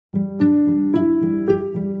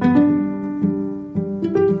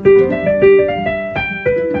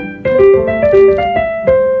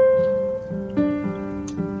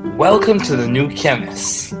Welcome to the New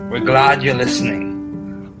Chemist. We're glad you're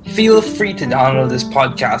listening. Feel free to download this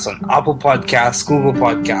podcast on Apple Podcasts, Google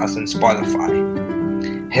Podcasts, and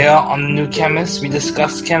Spotify. Here on the New Chemist, we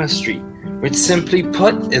discuss chemistry, which simply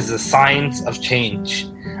put is the science of change,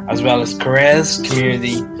 as well as careers,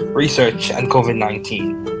 community, research, and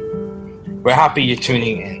COVID-19. We're happy you're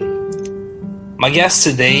tuning in. My guest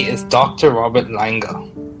today is Dr. Robert Langer.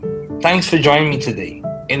 Thanks for joining me today.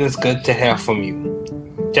 It is good to hear from you.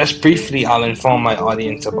 Just briefly, I'll inform my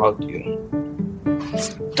audience about you.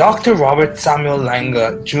 Dr. Robert Samuel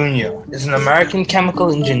Langer Jr. is an American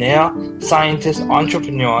chemical engineer, scientist,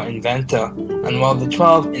 entrepreneur, inventor, and one of the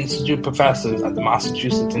 12 institute professors at the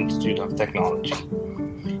Massachusetts Institute of Technology.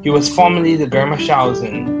 He was formerly the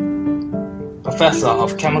Germershausen Professor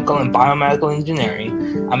of Chemical and Biomedical Engineering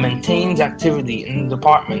and maintains activity in the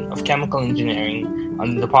Department of Chemical Engineering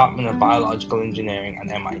and the Department of Biological Engineering at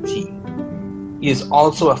MIT. He is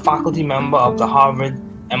also a faculty member of the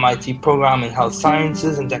Harvard-MIT Program in Health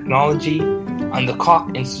Sciences and Technology and the Koch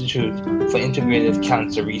Institute for Integrative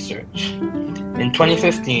Cancer Research. In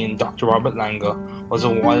 2015, Dr. Robert Langer was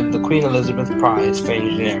awarded the Queen Elizabeth Prize for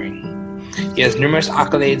Engineering. He has numerous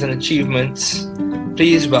accolades and achievements.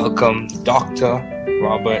 Please welcome Dr.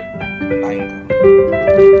 Robert Langer.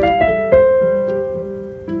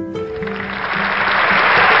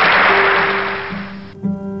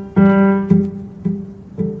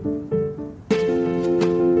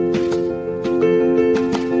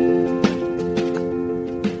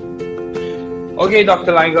 Okay,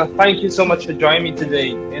 Dr. Langer, thank you so much for joining me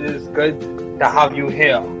today. It is good to have you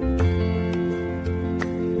here.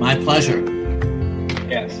 My pleasure.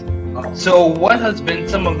 Yes. So what has been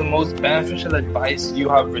some of the most beneficial advice you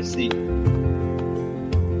have received?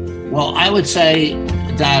 Well, I would say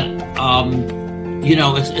that,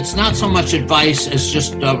 it's not so much advice as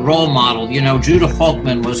just a role model. Judah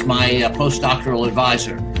Folkman was my postdoctoral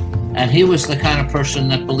advisor, and he was the kind of person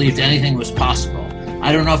that believed anything was possible.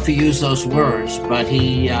 I don't know if he used those words, but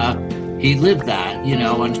he lived that,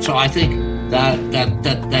 and so I think that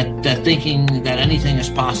thinking that anything is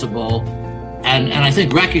possible, and I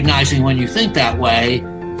think recognizing when you think that way,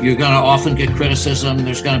 you're going to often get criticism,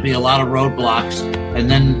 there's going to be a lot of roadblocks, and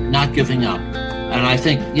then not giving up. And I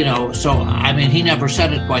think, he never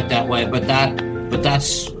said it quite that way, but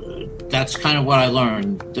that's kind of what I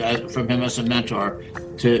learned from him as a mentor,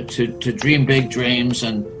 to dream big dreams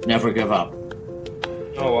and never give up.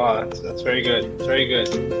 Oh wow, that's very good. It's very good.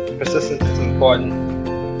 Persistence is important.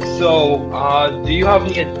 So, do you have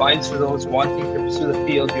any advice for those wanting to pursue the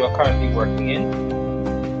field you are currently working in?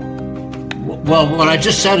 Well, what I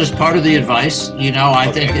just said is part of the advice.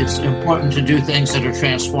 I think it's important to do things that are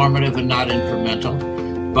transformative and not incremental.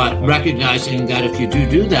 But recognizing that if you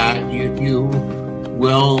do that, you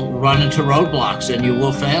will run into roadblocks and you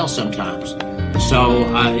will fail sometimes. So,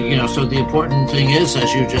 so the important thing is,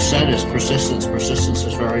 as you just said, is persistence. Persistence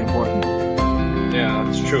is very important. Yeah,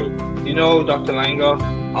 that's true. Dr. Langer,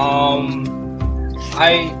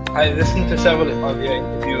 I listened to several of your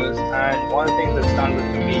interviews, and one of the things that stands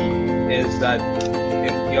out to me is that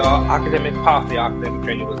your academic path, your academic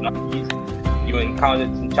journey was not easy. You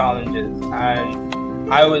encountered some challenges, and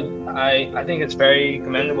I think it's very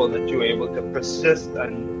commendable that you were able to persist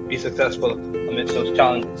and be successful amidst those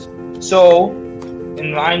challenges. So,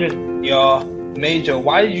 in line with your major,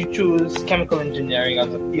 why did you choose chemical engineering as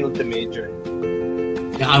a field to major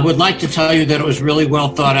in? I would like to tell you that it was really well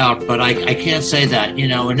thought out, but I can't say that.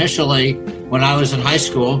 Initially, when I was in high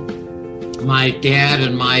school, my dad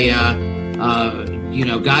and my,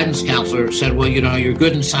 guidance counselor said, well, you're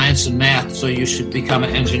good in science and math, so you should become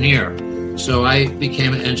an engineer. So I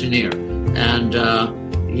became an engineer. And,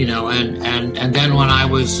 and then when I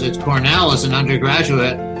was at Cornell as an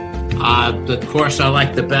undergraduate, the course I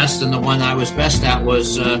liked the best and the one I was best at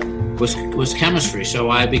was chemistry.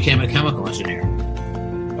 So I became a chemical engineer.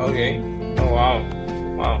 Okay. Oh, wow.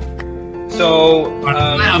 So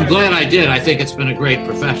I'm glad I did. I think it's been a great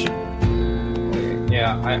profession.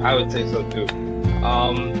 Yeah, I would say so too.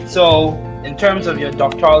 So in terms of your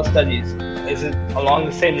doctoral studies, is it along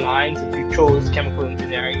the same lines that you chose chemical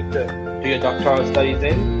engineering to do your doctoral studies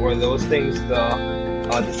in? Were those things the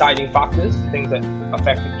deciding factors, things that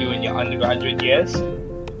affected you in your undergraduate years?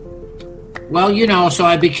 Well, so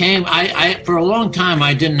I for a long time,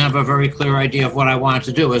 I didn't have a very clear idea of what I wanted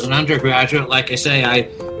to do. As an undergraduate, like I say, I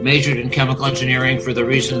majored in chemical engineering for the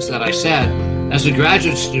reasons that I said. As a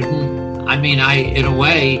graduate student, in a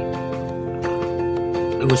way,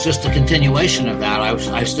 it was just a continuation of that.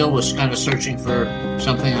 I still was kind of searching for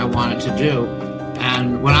something I wanted to do.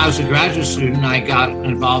 And when I was a graduate student, I got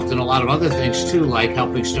involved in a lot of other things too, like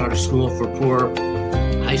helping start a school for poor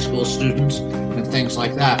high school students and things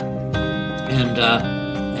like that, and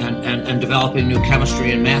developing new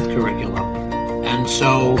chemistry and math curriculum. And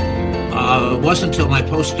so it wasn't until my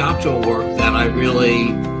postdoctoral work that I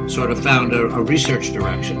really sort of found a research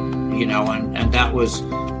direction, and that was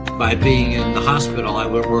by being in the hospital. I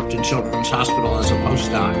worked in Children's Hospital as a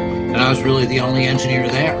postdoc, and I was really the only engineer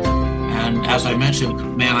there. And as I mentioned, the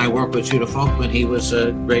man I worked with, Judah Folkman, he was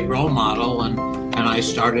a great role model, and I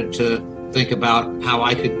started to think about how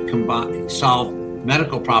I could solve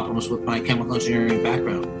medical problems with my chemical engineering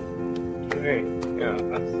background. Great. Yeah,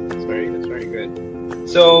 that's very good.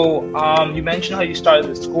 So you mentioned how you started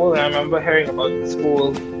the school, and I remember hearing about the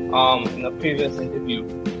school in a previous interview.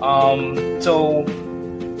 So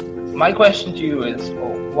my question to you is,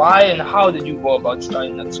 why and how did you go about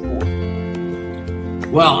starting that school?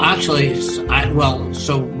 Well, actually,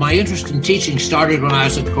 so my interest in teaching started when I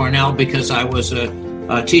was at Cornell because I was a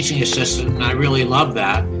teaching assistant, and I really loved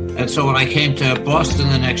that. And so when I came to Boston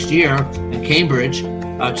the next year in Cambridge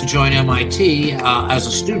to join MIT as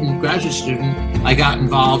a graduate student, I got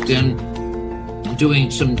involved in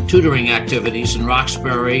doing some tutoring activities in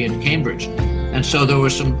Roxbury and Cambridge. And so there were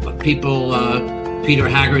some people, Peter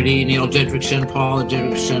Haggerty, Neil Didrikson, Paula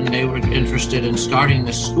Didrikson, they were interested in starting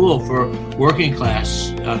this school for working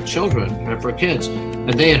class children, for kids.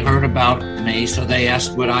 And they had heard about me, so they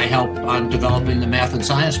asked would I help on developing the math and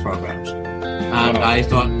science programs. And I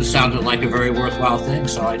thought it sounded like a very worthwhile thing,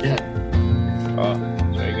 so I did. Oh,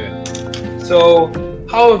 very good. So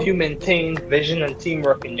how have you maintained vision and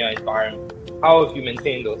teamwork in your environment? How have you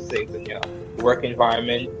maintained those things in your work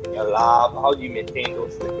environment, your lab? How do you maintain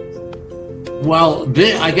those things? Well,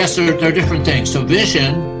 I guess there are different things. So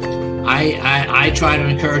vision, I try to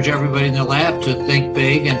encourage everybody in the lab to think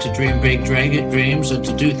big and to dream big dreams and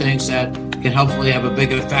to do things that can hopefully have a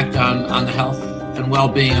big effect on the health and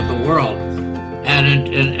well-being of the world.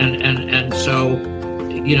 And so,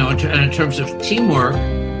 in terms of teamwork,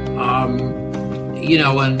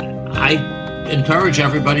 and I encourage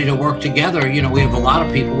everybody to work together. We have a lot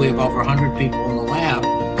of people. We have over 100 people in the lab.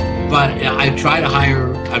 But I try to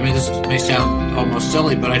hire, this may sound almost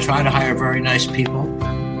silly, but I try to hire very nice people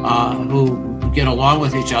who get along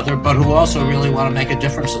with each other, but who also really want to make a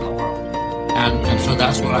difference in the world. And so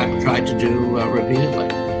that's what I've tried to do repeatedly.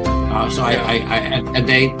 And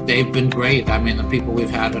they've been great. The people we've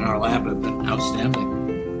had in our lab have been outstanding.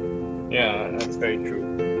 Yeah, that's very true.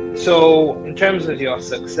 So in terms of your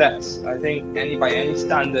success, I think by any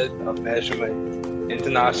standard of measurement,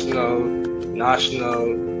 international,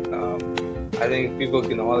 national, I think people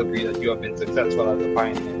can all agree that you have been successful as a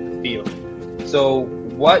pioneer in the field. So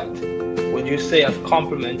what would you say has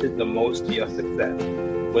complemented the most to your success?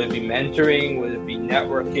 Would it be mentoring? Would it be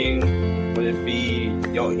networking? Would it be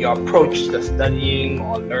your approach to studying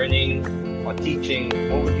or learning or teaching?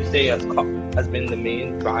 What would you say has been the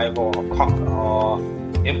main driver or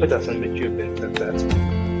impetus in which you've been successful?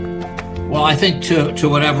 Well, I think to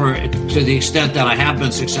the extent that I have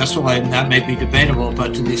been successful, and that may be debatable,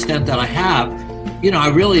 but to the extent that I have, I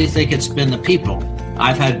really think it's been the people.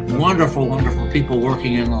 I've had wonderful, wonderful people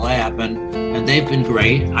working in the lab, and they've been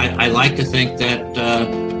great. I like to think that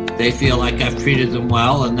they feel like I've treated them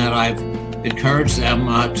well and that I've encouraged them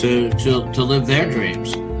to live their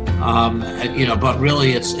dreams. But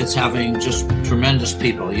really it's having just tremendous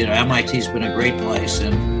people. MIT's been a great place,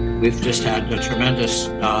 and we've just had a tremendous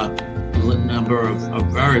number of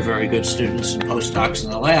very, very good students and postdocs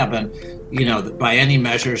in the lab. And, by any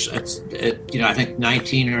measures, I think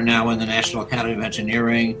 19 are now in the National Academy of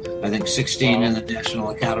Engineering. I think 16 in the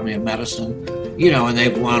National Academy of Medicine, and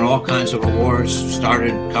they've won all kinds of awards,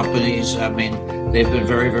 started companies. They've been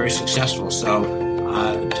very, very successful. So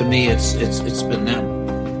to me, it's been them.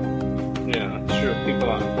 Yeah, sure. People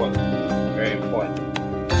are important, very important.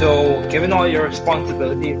 So given all your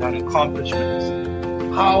responsibilities and accomplishments,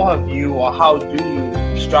 how do you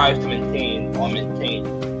strive to maintain a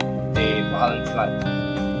balanced life?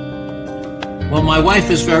 Well, my wife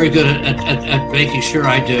is very good at making sure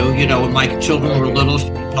I do. When my children were little,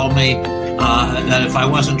 she told me that if I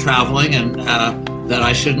wasn't traveling and that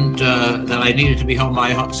I shouldn't, that I needed to be home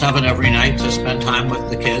by 7 every night to spend time with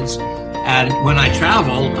the kids. And when I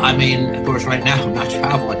traveled, of course, right now I'm not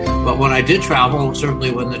traveling, but when I did travel,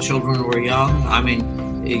 certainly when the children were young,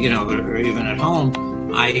 or even at home,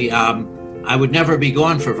 I would never be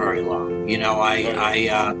gone for very long.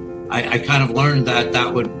 I kind of learned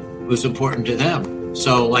that was important to them.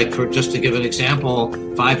 So, just to give an example,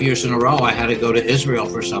 5 years in a row, I had to go to Israel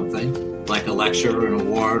for something, like a lecture, an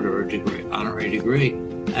award, or a degree, honorary degree.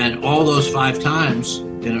 And all those 5 times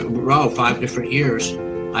in a row, 5 different years,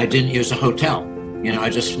 I didn't use a hotel. I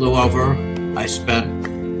just flew over. I spent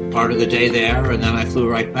part of the day there, and then I flew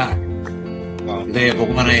right back. Wow. They have a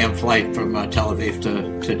 1 a.m. flight from Tel Aviv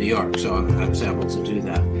to New York, so I was able to do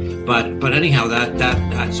that. But anyhow,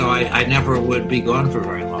 so I never would be gone for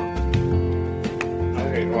very long.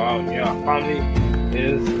 Okay, wow, yeah, family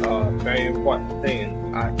is a very important thing.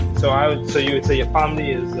 So you would say your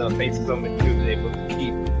family is the basis on which you've been able to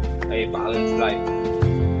keep a balanced life.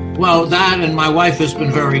 Well, that, and my wife has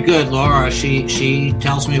been very good, Laura. She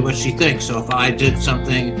tells me what she thinks. So if I did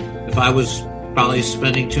something, if I was probably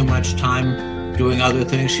spending too much time doing other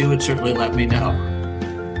things, she would certainly let me know.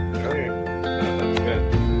 Okay, yeah, that's good.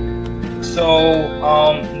 So,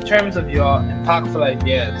 in terms of your impactful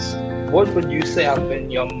ideas, what would you say have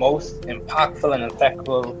been your most impactful and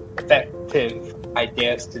effective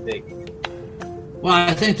ideas to date? Well,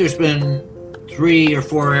 I think there's been 3 or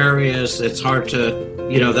 4 areas it's hard to,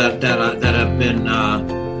 that have been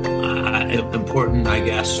important, I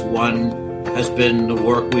guess. One has been the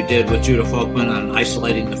work we did with Judah Folkman on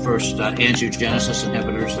isolating the first angiogenesis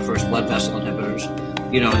inhibitors, the first blood vessel inhibitors,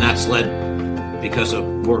 and that's led, because of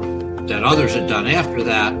work that others had done after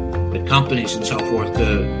that, with companies and so forth,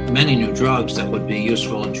 to many new drugs that would be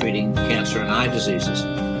useful in treating cancer and eye diseases.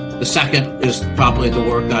 The second is probably the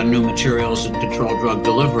work on new materials and controlled drug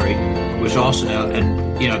delivery, which also, that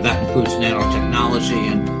includes nanotechnology,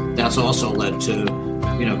 and that's also led to,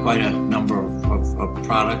 quite a number of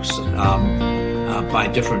products by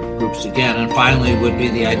different groups again. And finally would be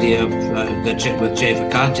the idea of, with Jay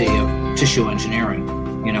Vacanti, of tissue engineering,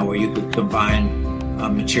 where you could combine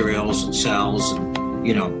materials and cells and,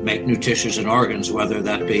 make new tissues and organs, whether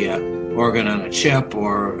that be an organ on a chip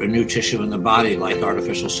or a new tissue in the body like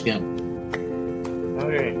artificial skin.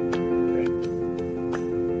 Okay.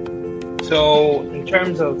 So, in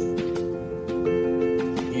terms of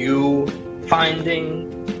you finding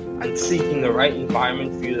and seeking the right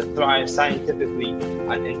environment for you to thrive scientifically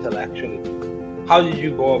and intellectually, how did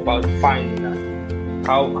you go about finding that?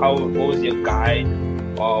 What was your guide,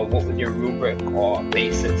 or what was your rubric or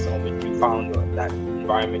basis on which you found that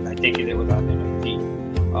environment? I take it was at MIT,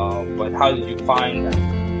 but how did you find that?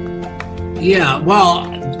 Yeah, well,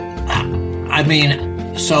 I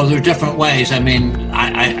mean, so there are different ways. I mean,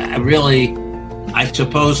 I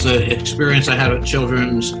suppose the experience I had at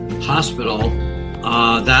Children's Hospital,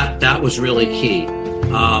 that was really key.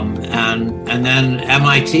 And then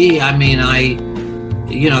MIT, I mean,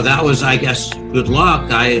 that was, I guess, good luck.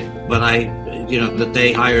 That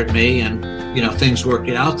they hired me, and, things worked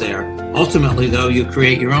out there. Ultimately, though, you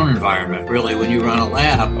create your own environment. Really, when you run a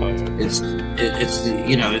lab, it's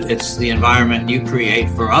the environment you create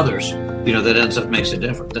for others, that ends up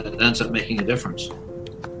making a difference.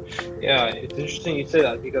 Yeah, it's interesting you say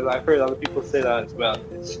that, because I've heard other people say that as well.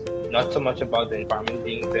 It's not so much about the environment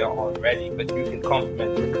being there already, but you can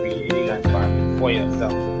complement with creating that environment for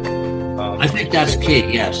yourself. I think that's key.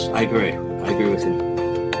 Yes, I agree with you.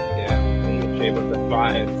 Yeah, and you're able to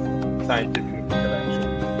thrive scientifically,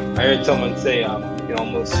 intellectually. I heard someone say you can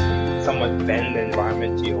almost somewhat bend the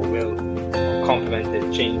environment to your will, or complement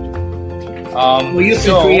it, change it. You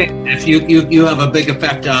can create, if you have a big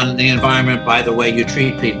effect on the environment by the way you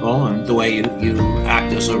treat people and the way you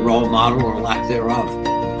act as a role model or lack thereof.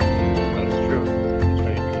 That's true. That's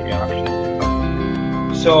very good reaction.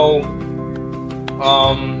 So,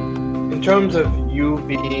 in terms of you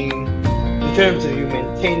maintaining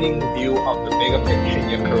the view of the bigger picture in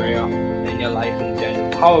your career and your life in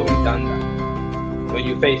general, how have you done that? When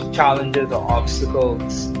you face challenges or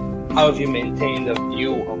obstacles, how have you maintained a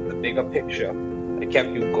view of the bigger picture that kept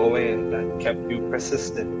you going, that kept you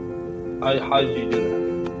persistent? How did you do that?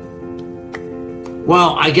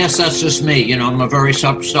 Well, I guess that's just me. I'm a very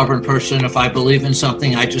stubborn person. If I believe in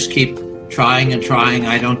something, I just keep trying and trying.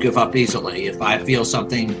 I don't give up easily. If I feel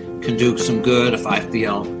something can do some good, if I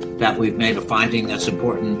feel that we've made a finding that's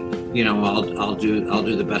important, I'll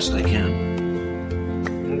do the best I can.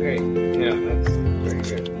 Okay, yeah, that's very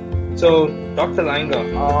good. So, Dr. Langer,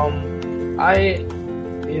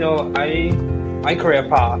 my career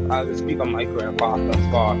path, I will speak on my career path thus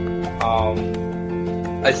far.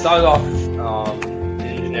 I started off in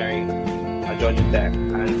engineering at Georgia Tech,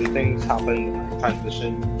 and some things happened. I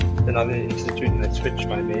transitioned to another institute, and I switched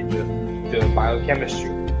my major to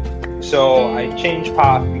biochemistry. So I changed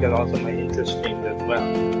path because also my interest changed as well.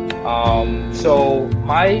 So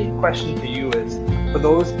my question to you is, for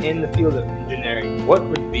those in the field of engineering, what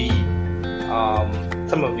would be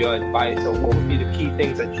some of your advice, or what would be the key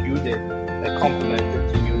things that you did that complemented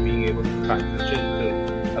to you being able to transition to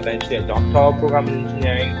eventually a doctoral program in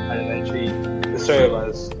engineering and eventually to serve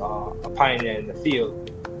as a pioneer in the field?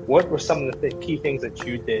 What were some of the key things that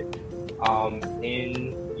you did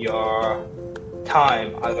in your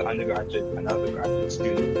time as an undergraduate and as a graduate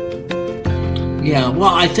student? Yeah,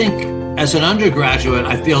 well, I think as an undergraduate,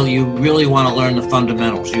 I feel you really want to learn the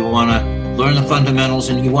fundamentals. You want to learn the fundamentals,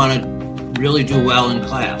 and you want to really do well in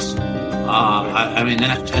class. I mean,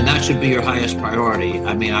 that should be your highest priority.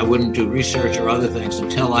 I mean, I wouldn't do research or other things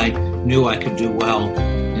until I knew I could do well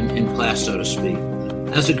in class, so to speak.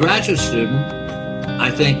 As a graduate student, I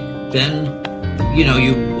think then,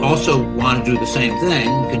 you also want to do the same thing,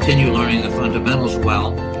 continue learning the fundamentals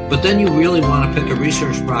well, but then you really want to pick a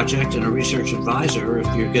research project and a research advisor if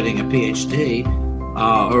you're getting a PhD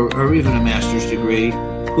or even a master's degree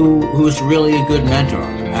who's really a good mentor.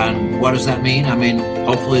 And what does that mean? I mean,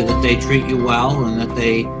 hopefully that they treat you well and that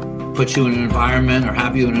they put you in an environment or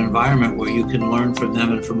have you in an environment where you can learn from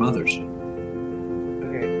them and from others.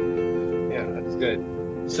 Okay. Yeah, that's good.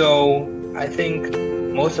 So I think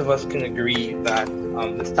most of us can agree that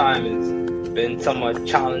this time has been somewhat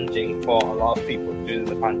challenging for a lot of people due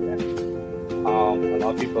to the pandemic. A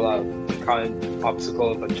lot of people have encountered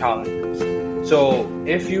obstacles and challenges. So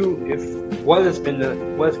what has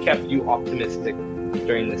kept you optimistic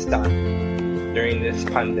during this time, during this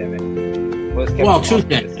pandemic?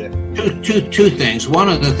 Two things. One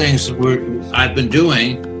of the things I've been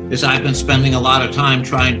doing is I've been spending a lot of time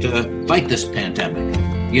trying to fight this pandemic.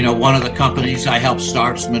 One of the companies I helped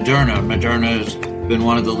start is Moderna. Moderna has been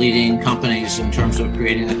one of the leading companies in terms of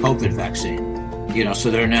creating the COVID vaccine.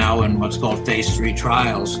 So they're now in what's called phase 3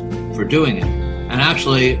 trials for doing it. And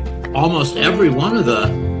actually, almost every one of the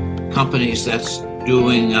companies that's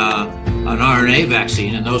doing an RNA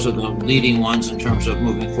vaccine, and those are the leading ones in terms of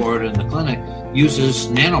moving forward in the clinic, uses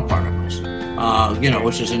nanoparticles,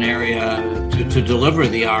 which is an area to deliver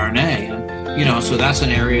the RNA. And, so that's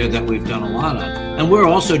an area that we've done a lot on. And we're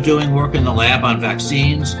also doing work in the lab on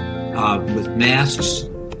vaccines, with masks,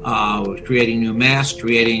 creating new masks,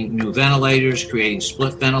 creating new ventilators, creating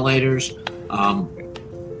split ventilators,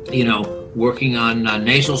 working on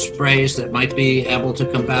nasal sprays that might be able to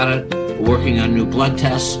combat it, working on new blood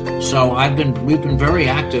tests. So we've been very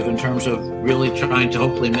active in terms of really trying to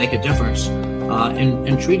hopefully make a difference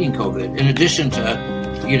in treating COVID. In addition to,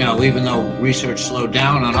 even though research slowed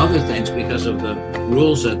down on other things because of the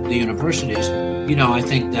rules at the universities, I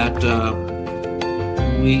think that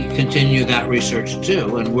we continue that research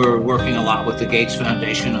too. And we're working a lot with the Gates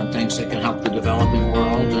Foundation on things that can help the developing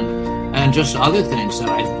world and just other things that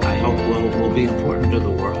I hope will be important to the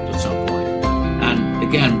world at some point. And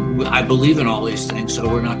again, I believe in all these things, so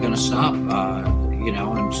we're not going to stop,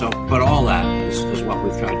 and so, but all that is what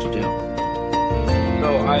we've tried to do.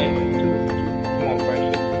 So I have two more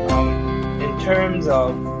questions. In terms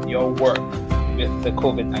of your work with the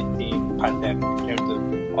COVID-19 pandemic, in terms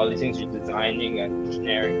of all these things you're designing and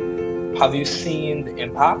engineering, have you seen the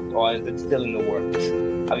impact, or is it still in the works?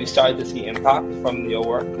 Have you started to see impact from your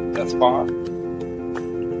work thus far?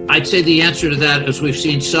 I'd say the answer to that is we've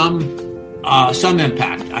seen some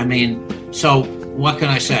impact. I mean, so what can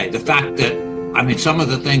I say? The fact that, some of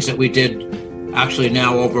the things that we did actually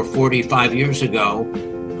now over 45 years ago,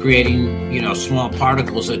 creating, small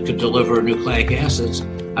particles that could deliver nucleic acids.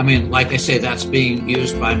 Like I say, that's being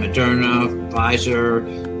used by Moderna, Pfizer,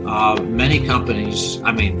 many companies.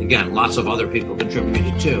 Again, lots of other people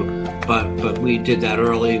contributed too, but we did that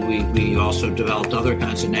early. We also developed other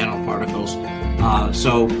kinds of nanoparticles.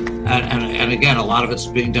 And again, a lot of it's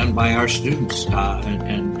being done by our students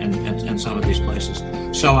in some of these places.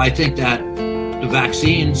 So I think that the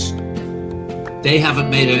vaccines, they haven't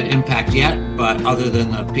made an impact yet, but other than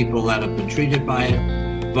the people that have been treated by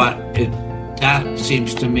it, but that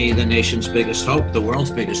seems to me the nation's biggest hope, the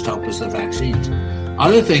world's biggest hope is the vaccines.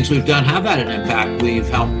 Other things we've done have had an impact. We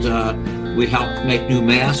helped make new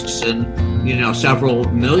masks, and several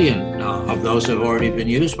million of those have already been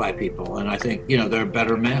used by people, and I think they're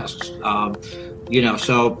better masks.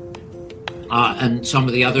 And some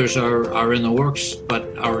of the others are in the works, but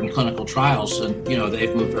are in clinical trials, and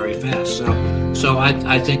they've moved very fast. So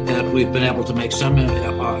I think that we've been able to make some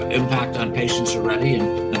impact on patients already,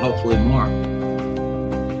 and hopefully more.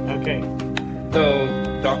 Okay. So,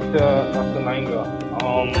 Dr. Langer,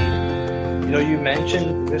 you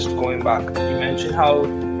mentioned, just going back, you mentioned how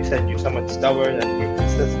you said you're somewhat stubborn and you're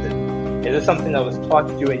persistent. Is it something that was taught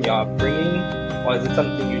to you in your upbringing, or is it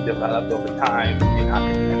something you developed over time in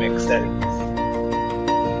academic settings?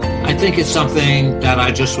 I think it's something that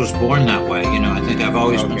I just was born that way. I think I've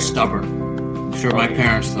always been stubborn. I'm sure my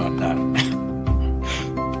parents thought that.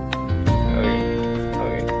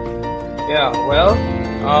 Okay. Yeah, well,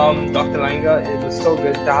 Dr. Langer, it was so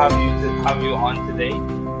good to have you on today.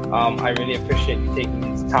 I really appreciate you taking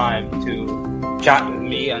this time to chat with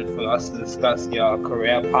me and for us to discuss your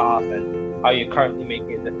career path and how you're currently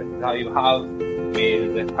making a difference, how you have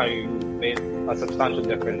made a substantial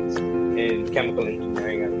difference in chemical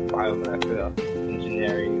engineering and biomolecular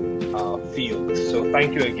engineering fields. So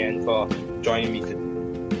thank you again for joining me today.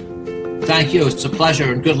 Thank you. It's a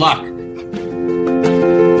pleasure and good luck.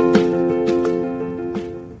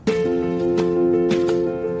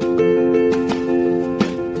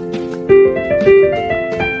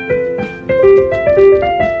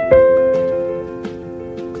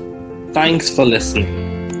 Thanks for listening.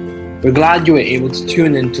 We're glad you were able to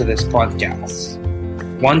tune into this podcast.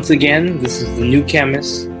 Once again, this is The New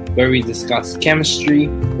Chemist, where we discuss chemistry,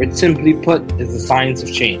 which simply put is the science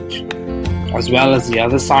of change, as well as the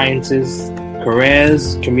other sciences,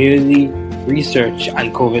 careers, community, research,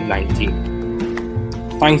 and COVID-19.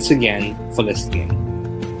 Thanks again for listening.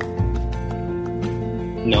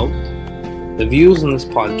 Note, the views on this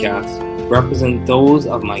podcast represent those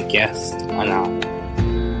of my guests and I.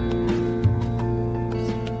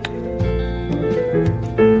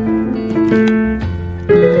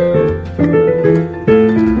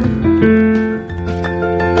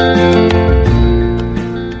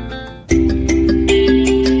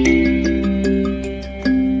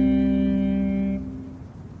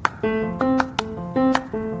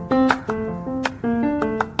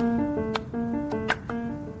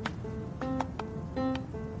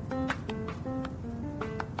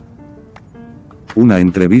 Una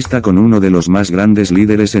entrevista con uno de los más grandes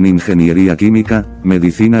líderes en ingeniería química,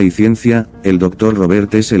 medicina y ciencia, el Dr.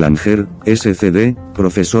 Robert S. Langer, Sc.D.,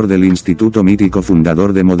 profesor del Instituto Mítico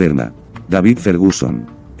fundador de Moderna. David Ferguson.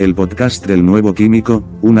 El podcast del nuevo químico,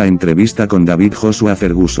 una entrevista con David Joshua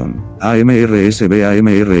Ferguson,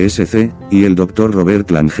 AMRSB-AMRSC, y el Dr.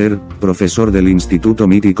 Robert Langer, profesor del Instituto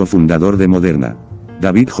Mítico fundador de Moderna.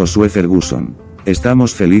 David Joshua Ferguson.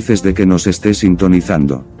 Estamos felices de que nos esté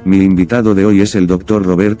sintonizando. Mi invitado de hoy es el Dr.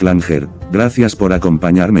 Robert Langer. Gracias por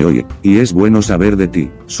acompañarme hoy, y es bueno saber de ti.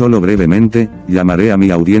 Solo brevemente, llamaré a mi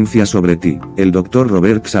audiencia sobre ti. El Dr.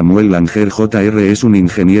 Robert Samuel Langer Jr. es un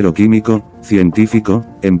ingeniero químico, científico,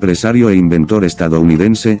 empresario e inventor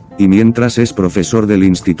estadounidense, y mientras es profesor del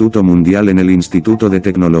Instituto Mundial en el Instituto de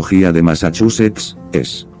Tecnología de Massachusetts,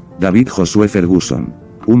 es David Joshua Ferguson.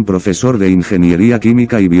 Un profesor de Ingeniería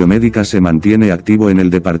Química y Biomédica se mantiene activo en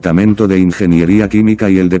el Departamento de Ingeniería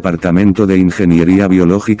Química y el Departamento de Ingeniería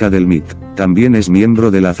Biológica del MIT. También es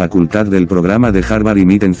miembro de la Facultad del Programa de Harvard y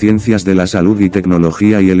MIT en Ciencias de la Salud y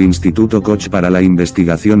Tecnología y el Instituto Koch para la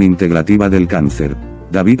Investigación Integrativa del Cáncer.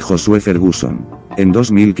 David Joshua Ferguson. En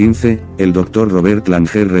 2015, el Dr. Robert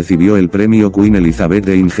Langer recibió el Premio Queen Elizabeth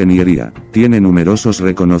de Ingeniería. Tiene numerosos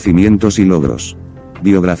reconocimientos y logros.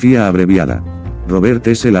 Biografía abreviada. Robert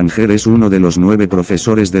S. Langer es uno de los 9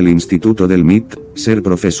 profesores del Instituto del MIT. Ser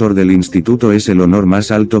profesor del instituto es el honor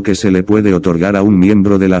más alto que se le puede otorgar a un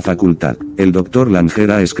miembro de la facultad. El Dr.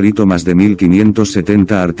 Langer ha escrito más de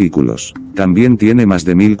 1570 artículos. También tiene más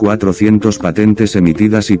de 1400 patentes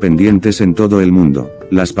emitidas y pendientes en todo el mundo.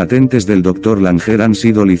 Las patentes del Dr. Langer han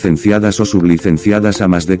sido licenciadas o sublicenciadas a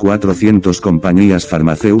más de 400 compañías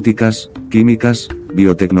farmacéuticas, químicas,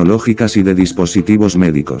 biotecnológicas y de dispositivos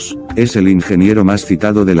médicos. Es el ingeniero más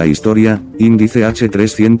citado de la historia, índice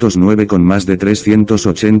H309 con más de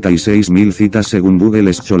 386.000 citas según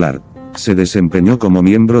Google Scholar. Se desempeñó como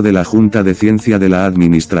miembro de la Junta de Ciencia de la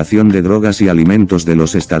Administración de Drogas y Alimentos de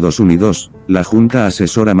los Estados Unidos, la junta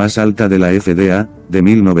asesora más alta de la FDA, de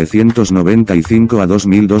 1995 a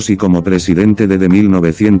 2002 y como presidente de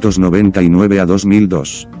 1999 a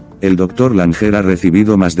 2002. El Dr. Langer ha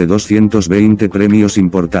recibido más de 220 premios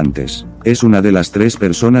importantes. Es una de las 3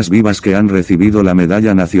 personas vivas que han recibido la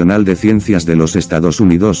Medalla Nacional de Ciencias de los Estados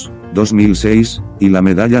Unidos, 2006, y la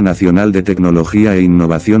Medalla Nacional de Tecnología e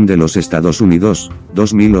Innovación de los Estados Unidos,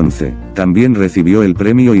 2011. También recibió el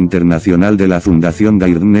Premio Internacional de la Fundación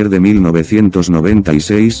Gairdner de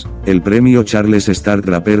 1996, el Premio Charles Star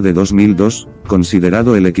Draper de 2002,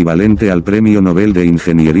 considerado el equivalente al Premio Nobel de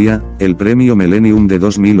Ingeniería, el Premio Millennium de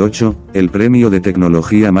 2008, el premio de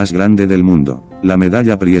tecnología más grande del mundo, la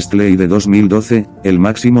Medalla Priestley de 2012, el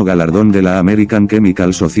máximo galardón de la American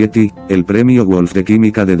Chemical Society, el Premio Wolf de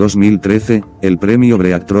Química de 2013, el Premio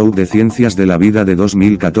Breakthrough de Ciencias de la Vida de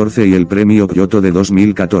 2014 y el Premio Kyoto de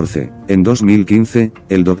 2014. En 2015,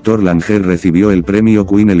 el Dr. Langer recibió el Premio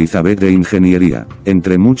Queen Elizabeth de Ingeniería.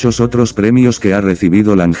 Entre muchos otros premios que ha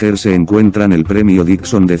recibido Langer se encuentran el Premio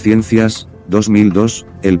Dixon de Ciencias, 2002,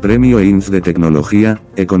 el Premio EINZ de Tecnología,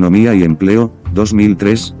 Economía y Empleo,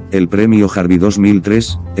 2003, el Premio Harvey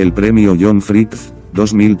 2003, el Premio John Fritz,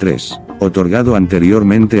 2003. otorgado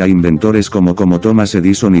anteriormente a inventores como Thomas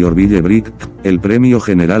Edison y Orville Bright, el Premio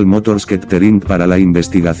General Motors Kettering para la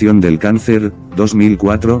investigación del cáncer,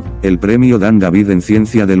 2004, el Premio Dan David en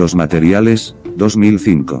Ciencia de los Materiales,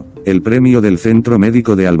 2005, el Premio del Centro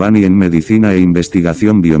Médico de Albany en Medicina e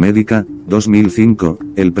Investigación Biomédica, 2005,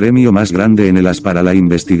 el premio más grande en el AS para la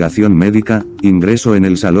investigación médica, ingreso en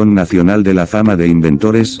el Salón Nacional de la Fama de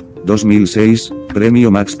Inventores, 2006,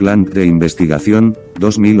 Premio Max Planck de Investigación,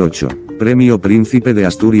 2008, Premio Príncipe de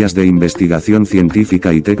Asturias de Investigación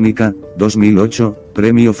Científica y Técnica, 2008,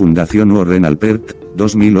 Premio Fundación Warren Alpert,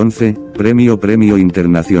 2011, Premio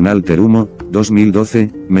Internacional Terumo,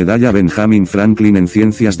 2012, Medalla Benjamin Franklin en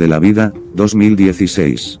Ciencias de la Vida,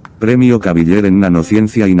 2016, Premio Caviller en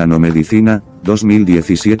Nanociencia y Nanomedicina,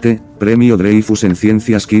 2017, Premio Dreyfus en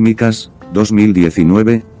Ciencias Químicas,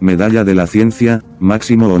 2019, Medalla de la Ciencia,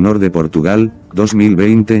 Máximo Honor de Portugal,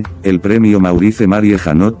 2020, el Premio Maurice Marie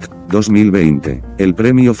Janot, 2020, el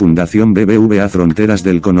Premio Fundación BBVA Fronteras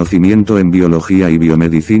del Conocimiento en Biología y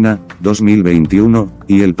Biomedicina, 2021,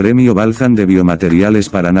 y el Premio Balzan de Biomateriales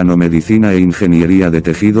para Nanomedicina e Ingeniería de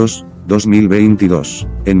Tejidos, 2022.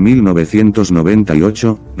 En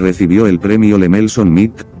 1998, recibió el Premio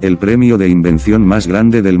Lemelson-Mead, el premio de invención más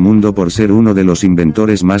grande del mundo por ser uno de los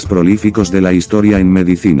inventores más prolíficos de la historia en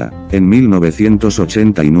medicina. En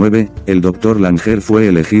 1989, el Dr. Langer fue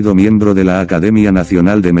elegido miembro de la Academia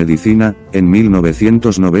Nacional de Medicina, en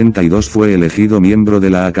 1992 fue elegido miembro de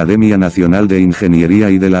la Academia Nacional de Ingeniería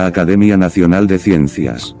y de la Academia Nacional de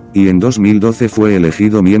Ciencias, y en 2012 fue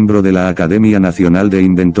elegido miembro de la Academia Nacional de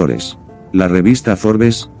Inventores. La revista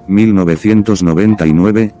Forbes,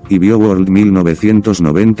 1999, y BioWorld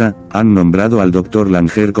 1990, han nombrado al Dr.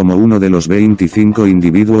 Langer como uno de los 25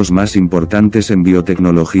 individuos más importantes en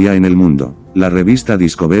biotecnología en el mundo. La revista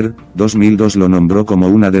Discover, 2002 lo nombró como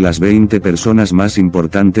una de las 20 personas más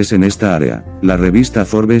importantes en esta área. La revista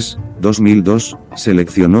Forbes, 2002,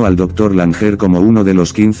 seleccionó al Dr. Langer como uno de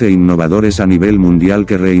los 15 innovadores a nivel mundial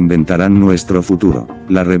que reinventarán nuestro futuro.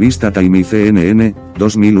 La revista Time y CNN,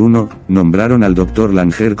 2001, nombraron al Dr.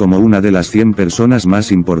 Langer como una de las 100 personas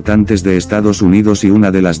más importantes de Estados Unidos y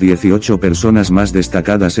una de las 18 personas más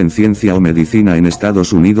destacadas en ciencia o medicina en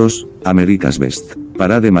Estados Unidos, America's Best.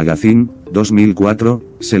 Parade Magazine, 2004,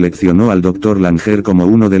 seleccionó al Dr. Langer como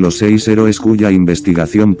uno de los 6 héroes cuya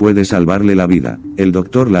investigación puede salvarle la vida. El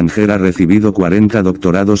Dr. Langer ha recibido 40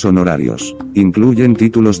 doctorados honorarios. Incluyen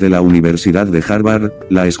títulos de la Universidad de Harvard,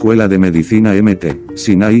 la Escuela de Medicina MT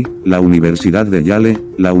Sinai, la Universidad de Yale,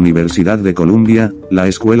 la Universidad de Columbia, la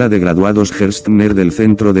Escuela de Graduados Gerstner del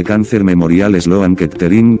Centro de Cáncer Memorial Sloan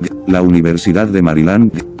Kettering, la Universidad de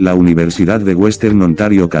Maryland, la Universidad de Western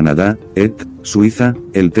Ontario Canadá, Suiza,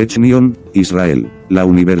 el Technion, Israel, la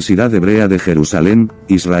Universidad Hebrea de Jerusalén,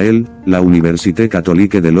 Israel, la Université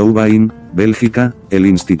Catholique de Louvain, Bélgica, el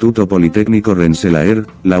Instituto Politécnico Rensselaer,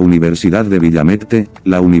 la Universidad de Willamette,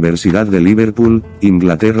 la Universidad de Liverpool,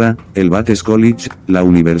 Inglaterra, el Bates College, la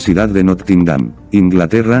Universidad de Nottingham,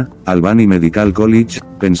 Inglaterra, Albany Medical College,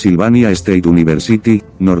 Pennsylvania State University,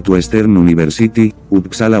 Northwestern University,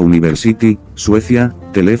 Uppsala University, Suecia,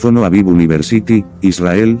 Teléfono Aviv University,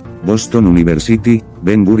 Israel, Boston University,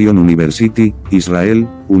 Ben Gurion University, Israel,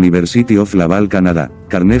 University of Laval Canadá,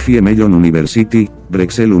 Carnegie Mellon University,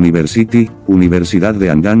 Drexel University, Universidad de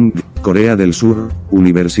Andang, Corea del Sur,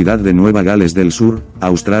 Universidad de Nueva Gales del Sur,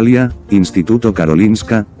 Australia, Instituto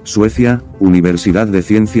Karolinska, Suecia, Universidad de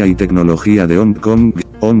Ciencia y Tecnología de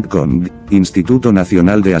Hong Kong, Instituto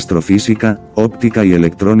Nacional de Astrofísica, Óptica y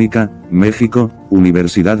Electrónica, México,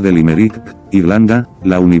 Universidad de Limerick, Irlanda,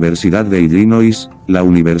 la Universidad de Illinois, la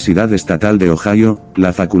Universidad Estatal de Ohio,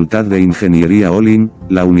 la Facultad de Ingeniería Olin,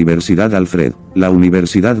 la Universidad Alfred, la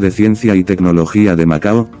Universidad de Ciencia y Tecnología de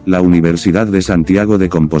Macao, la Universidad de Santiago de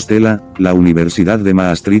Compostela, la Universidad de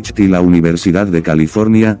Maastricht y la Universidad de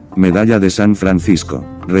California, Medalla de San Francisco.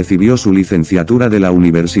 Recibió su licenciatura de la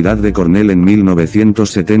Universidad de Cornell en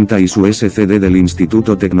 1970 y su Sc.D. del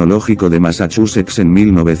Instituto Tecnológico de Massachusetts en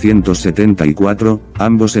 1974,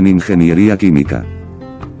 ambos en Ingeniería Química.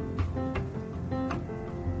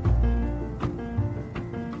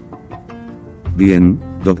 Bien,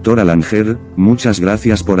 doctora Langer, muchas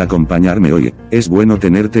gracias por acompañarme hoy. Es bueno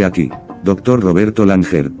tenerte aquí. Doctor Roberto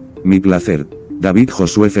Langer. Mi placer. David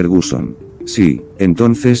Josué Ferguson. Sí,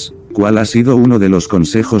 entonces, ¿cuál ha sido uno de los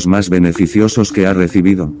consejos más beneficiosos que ha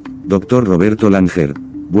recibido? Doctor Roberto Langer.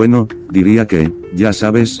 Bueno, diría que, ya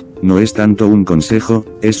sabes, no es tanto un consejo,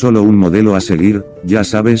 es solo un modelo a seguir, ya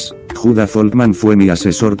sabes, Judah Folkman fue mi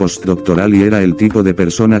asesor postdoctoral y era el tipo de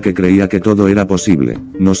persona que creía que todo era posible.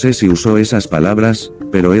 No sé si usó esas palabras,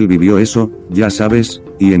 pero él vivió eso, ya sabes,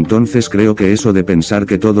 y entonces creo que eso de pensar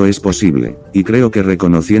que todo es posible, y creo que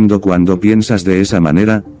reconociendo cuando piensas de esa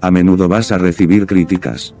manera, a menudo vas a recibir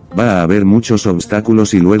críticas. Va a haber muchos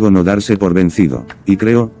obstáculos y luego no darse por vencido. Y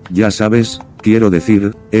creo, ya sabes, quiero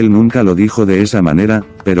decir, él nunca lo dijo de esa manera,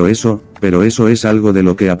 pero eso es algo de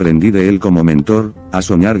lo que aprendí de él como mentor, a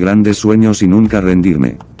soñar grandes sueños y nunca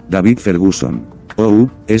rendirme. David Ferguson. Oh,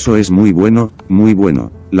 eso es muy bueno, muy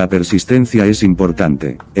bueno. La persistencia es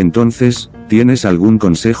importante. Entonces, ¿tienes algún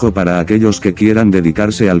consejo para aquellos que quieran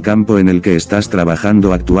dedicarse al campo en el que estás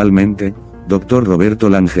trabajando actualmente? Dr. Roberto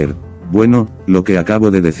Langer. Bueno, lo que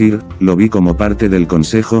acabo de decir, lo vi como parte del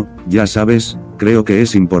consejo, ya sabes, creo que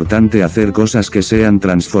es importante hacer cosas que sean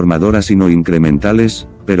transformadoras y no incrementales,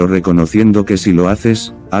 pero reconociendo que si lo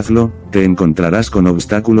haces, hazlo, te encontrarás con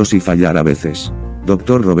obstáculos y fallar a veces.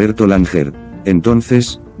 Dr. Roberto Langer.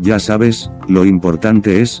 Entonces, ya sabes, lo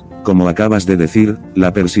importante es, como acabas de decir,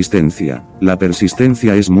 la persistencia. La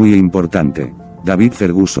persistencia es muy importante. David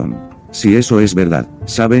Ferguson. Si eso es verdad,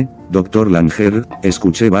 ¿sabe, Dr. Langer?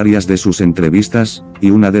 Escuché varias de sus entrevistas,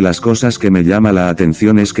 y una de las cosas que me llama la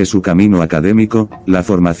atención es que su camino académico, la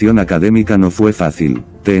formación académica no fue fácil.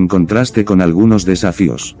 Te encontraste con algunos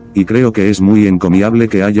desafíos, y creo que es muy encomiable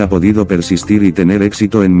que haya podido persistir y tener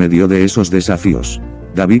éxito en medio de esos desafíos.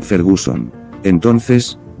 David Ferguson.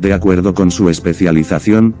 Entonces, de acuerdo con su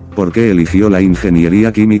especialización, ¿por qué eligió la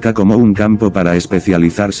ingeniería química como un campo para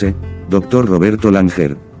especializarse? Dr. Roberto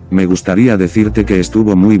Langer. Me gustaría decirte que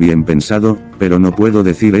estuvo muy bien pensado, pero no puedo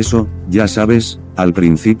decir eso, ya sabes, al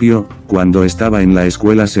principio, cuando estaba en la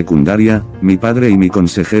escuela secundaria, mi padre y mi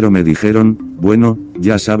consejero me dijeron, bueno,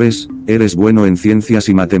 ya sabes, eres bueno en ciencias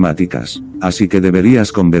y matemáticas, así que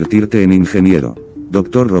deberías convertirte en ingeniero.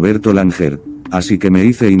 Dr. Roberto Langer. Así que me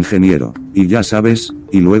hice ingeniero, y ya sabes,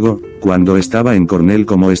 y luego, cuando estaba en Cornell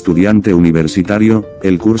como estudiante universitario,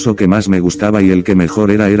 el curso que más me gustaba y el que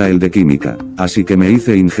mejor era el de química, así que me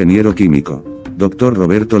hice ingeniero químico. Dr.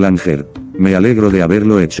 Roberto Langer. Me alegro de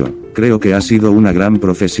haberlo hecho, creo que ha sido una gran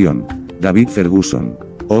profesión. David Ferguson.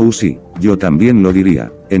 Oh sí, yo también lo diría.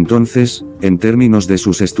 Entonces, en términos de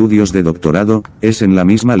sus estudios de doctorado, ¿es en la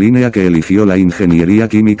misma línea que eligió la ingeniería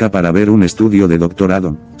química para ver un estudio de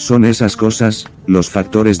doctorado? ¿Son esas cosas, los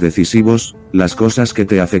factores decisivos, las cosas que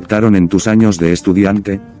te afectaron en tus años de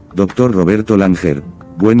estudiante? Dr. Roberto Langer.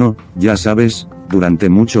 Bueno, ya sabes, durante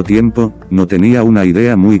mucho tiempo, no tenía una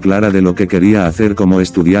idea muy clara de lo que quería hacer como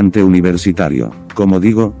estudiante universitario. Como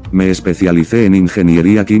digo, me especialicé en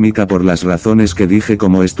ingeniería química por las razones que dije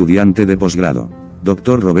como estudiante de posgrado.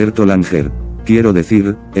 Dr. Roberto Langer. Quiero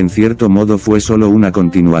decir, en cierto modo fue solo una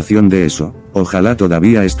continuación de eso. Ojalá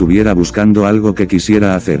todavía estuviera buscando algo que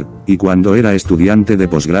quisiera hacer, y cuando era estudiante de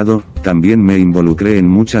posgrado, también me involucré en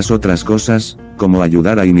muchas otras cosas, como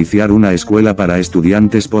ayudar a iniciar una escuela para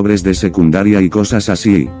estudiantes pobres de secundaria y cosas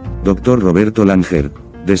así. Dr. Roberto Langer.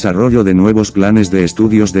 Desarrollo de nuevos planes de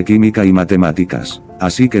estudios de química y matemáticas.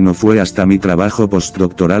 Así que no fue hasta mi trabajo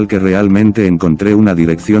postdoctoral que realmente encontré una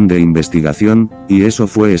dirección de investigación, y eso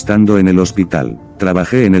fue estando en el hospital.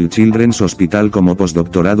 Trabajé en el Children's Hospital como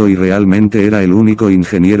postdoctorado y realmente era el único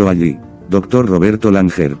ingeniero allí. Dr. Roberto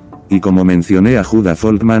Langer. Y como mencioné a Judah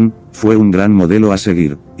Folkman, fue un gran modelo a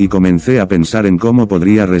seguir, y comencé a pensar en cómo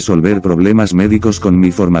podría resolver problemas médicos con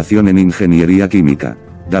mi formación en ingeniería química.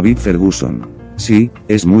 David Ferguson. Sí,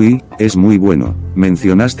 es muy bueno.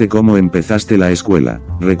 Mencionaste cómo empezaste la escuela.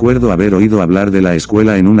 Recuerdo haber oído hablar de la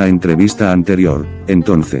escuela en una entrevista anterior.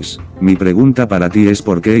 Entonces, mi pregunta para ti es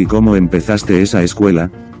 ¿por qué y cómo empezaste esa escuela?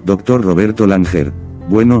 Dr. Roberto Langer.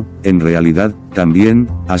 Bueno, en realidad, también,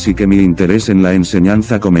 así que mi interés en la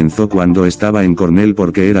enseñanza comenzó cuando estaba en Cornell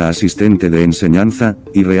porque era asistente de enseñanza,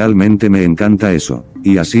 y realmente me encanta eso.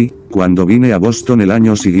 Y así, cuando vine a Boston el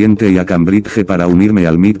año siguiente y a Cambridge para unirme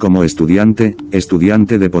al MIT como estudiante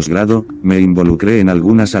de posgrado, me involucré en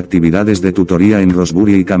algunas actividades de tutoría en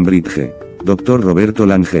Rosebury y Cambridge. Dr. Roberto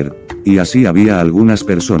Langer. Y así había algunas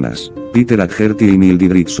personas, Peter Aggerty y Neil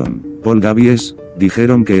Didrikson, Paul Davies,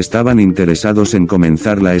 dijeron que estaban interesados en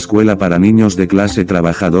comenzar la escuela para niños de clase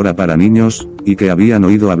trabajadora para niños, y que habían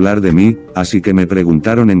oído hablar de mí, así que me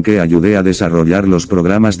preguntaron en qué ayudé a desarrollar los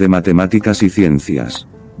programas de matemáticas y ciencias.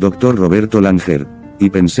 Dr. Roberto Langer. Y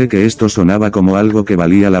pensé que esto sonaba como algo que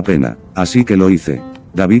valía la pena, así que lo hice.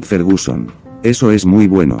 David Ferguson. Eso es muy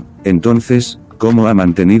bueno. Entonces, ¿cómo ha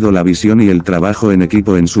mantenido la visión y el trabajo en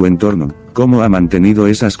equipo en su entorno? ¿Cómo ha mantenido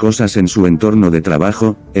esas cosas en su entorno de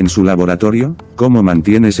trabajo, en su laboratorio? ¿Cómo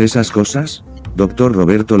mantienes esas cosas? Dr.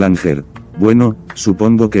 Roberto Langer. Bueno,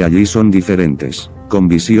 supongo que allí son diferentes. Con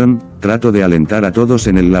visión, trato de alentar a todos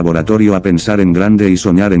en el laboratorio a pensar en grande y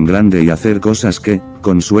soñar en grande y hacer cosas que,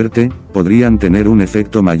 con suerte, podrían tener un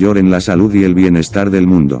efecto mayor en la salud y el bienestar del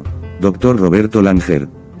mundo. Dr. Roberto Langer.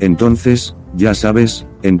 Entonces, ya sabes,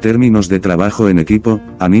 en términos de trabajo en equipo,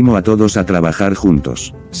 animo a todos a trabajar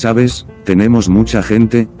juntos. Sabes, tenemos mucha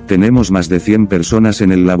gente, tenemos más de 100 personas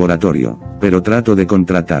en el laboratorio, pero trato de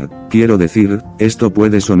contratar, quiero decir, esto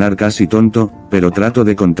puede sonar casi tonto, pero trato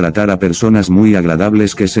de contratar a personas muy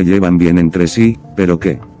agradables que se llevan bien entre sí, pero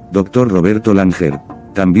que, Dr. Roberto Langer,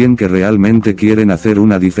 también que realmente quieren hacer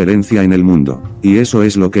una diferencia en el mundo, y eso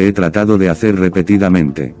es lo que he tratado de hacer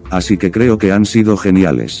repetidamente, así que creo que han sido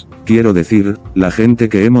geniales. Quiero decir, la gente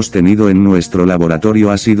que hemos tenido en nuestro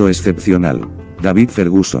laboratorio ha sido excepcional. David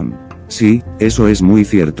Ferguson. Sí, eso es muy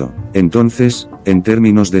cierto. Entonces, en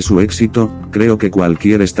términos de su éxito, creo que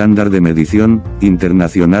cualquier estándar de medición,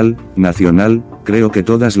 internacional, nacional, creo que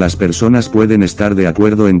todas las personas pueden estar de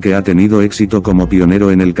acuerdo en que ha tenido éxito como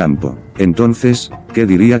pionero en el campo. Entonces, ¿qué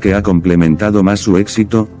diría que ha complementado más su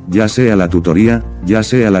éxito, ya sea la tutoría, ya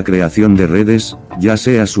sea la creación de redes, ya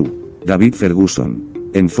sea su David Ferguson?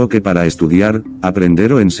 Enfoque para estudiar,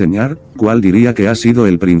 aprender o enseñar, ¿cuál diría que ha sido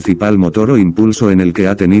el principal motor o impulso en el que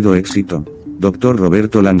ha tenido éxito? Dr.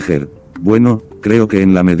 Roberto Langer. Bueno, creo que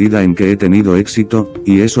en la medida en que he tenido éxito,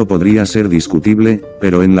 y eso podría ser discutible,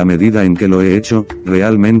 pero en la medida en que lo he hecho,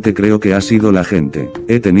 realmente creo que ha sido la gente.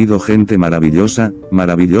 He tenido gente maravillosa,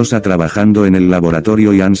 maravillosa trabajando en el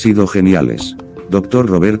laboratorio y han sido geniales. Dr.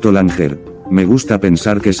 Roberto Langer. Me gusta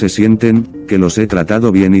pensar que se sienten, que los he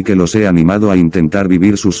tratado bien y que los he animado a intentar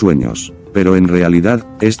vivir sus sueños. Pero en realidad,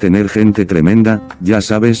 es tener gente tremenda, ya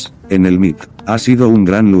sabes, en el MIT. Ha sido un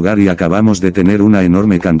gran lugar y acabamos de tener una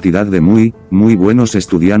enorme cantidad de muy buenos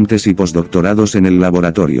estudiantes y postdoctorados en el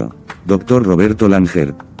laboratorio. Dr. Roberto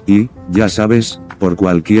Langer. Y, ya sabes, por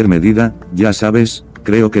cualquier medida, ya sabes,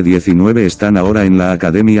 creo que 19 están ahora en la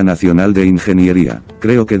Academia Nacional de Ingeniería.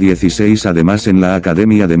 Creo que 16 además en la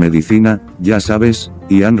Academia de Medicina, ya sabes,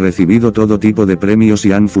 y han recibido todo tipo de premios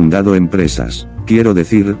y han fundado empresas. Quiero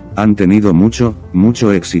decir, han tenido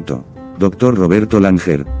mucho éxito. Dr. Roberto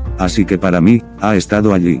Langer. Así que para mí, ha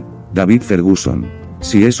estado allí. David Ferguson.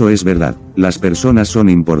 Si eso es verdad, las personas son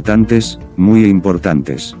importantes, muy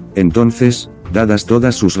importantes. Entonces, dadas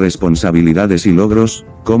todas sus responsabilidades y logros,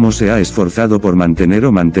 ¿cómo se ha esforzado por mantener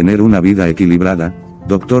una vida equilibrada?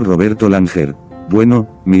 Dr. Roberto Langer.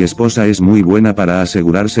 Bueno, mi esposa es muy buena para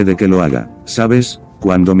asegurarse de que lo haga. ¿Sabes?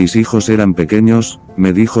 Cuando mis hijos eran pequeños,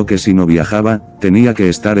 me dijo que si no viajaba, tenía que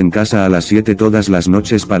estar en casa a las 7 todas las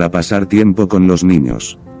noches para pasar tiempo con los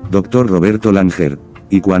niños. Dr. Roberto Langer.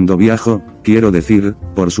 Y cuando viajo, quiero decir,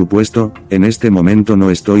 por supuesto, en este momento no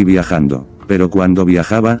estoy viajando. Pero cuando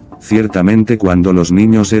viajaba, ciertamente cuando los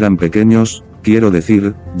niños eran pequeños, quiero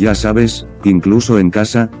decir, ya sabes, incluso en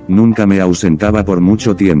casa, nunca me ausentaba por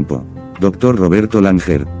mucho tiempo. Dr. Roberto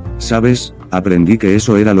Langer. ¿Sabes? Aprendí que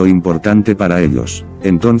eso era lo importante para ellos.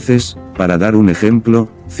 Entonces, para dar un ejemplo,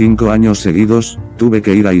 5 años seguidos, tuve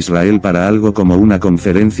que ir a Israel para algo como una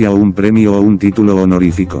conferencia o un premio o un título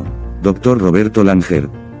honorífico. Dr. Roberto Langer.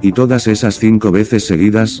 Y todas esas 5 veces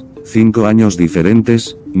seguidas, 5 años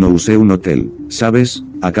diferentes, no usé un hotel. ¿Sabes?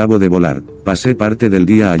 Acabo de volar. Pasé parte del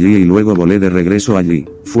día allí y luego volé de regreso allí.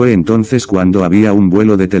 Fue entonces cuando había un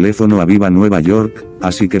vuelo de teléfono a Viva Nueva York,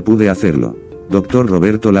 así que pude hacerlo. Dr.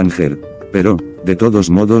 Roberto Langer. Pero, de todos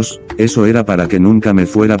modos, eso era para que nunca me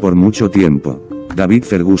fuera por mucho tiempo. David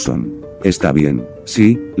Ferguson. Está bien.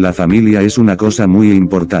 Sí, la familia es una cosa muy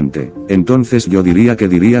importante. Entonces yo diría que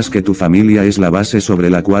dirías que tu familia es la base sobre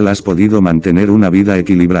la cual has podido mantener una vida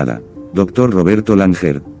equilibrada. Dr. Roberto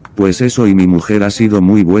Langer. Pues eso y mi mujer ha sido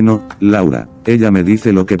muy bueno, Laura. Ella me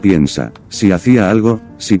dice lo que piensa. Si hacía algo,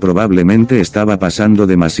 si probablemente estaba pasando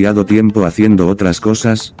demasiado tiempo haciendo otras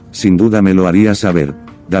cosas, sin duda me lo haría saber.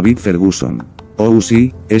 David Ferguson. Oh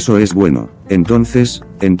sí, eso es bueno. Entonces,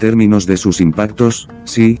 en términos de sus impactos,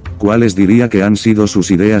 sí, ¿cuáles diría que han sido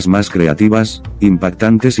sus ideas más creativas,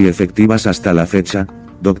 impactantes y efectivas hasta la fecha?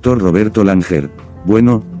 Dr. Roberto Langer.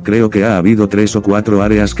 Bueno, creo que ha habido 3 o 4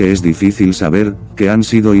 áreas que es difícil saber, que han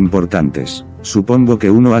sido importantes. Supongo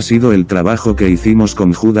que uno ha sido el trabajo que hicimos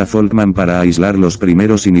con Judah Folkman para aislar los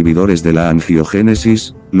primeros inhibidores de la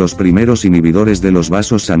angiogénesis, los primeros inhibidores de los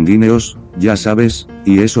vasos sanguíneos, ya sabes,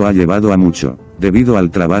 y eso ha llevado a mucho, debido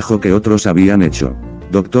al trabajo que otros habían hecho.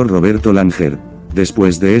 Dr. Roberto Langer.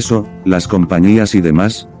 Después de eso, las compañías y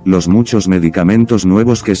demás, los muchos medicamentos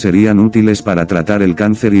nuevos que serían útiles para tratar el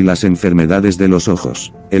cáncer y las enfermedades de los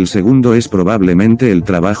ojos. El segundo es probablemente el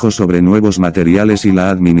trabajo sobre nuevos materiales y la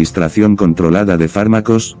administración controlada de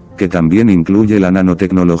fármacos, que también incluye la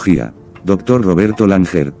nanotecnología. Dr. Roberto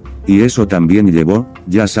Langer. Y eso también llevó,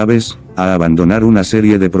 ya sabes, a abandonar una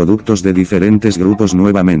serie de productos de diferentes grupos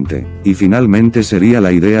nuevamente. Y finalmente sería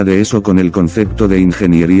la idea de eso con el concepto de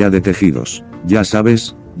ingeniería de tejidos. Ya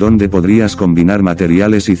sabes, donde podrías combinar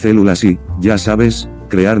materiales y células y, ya sabes,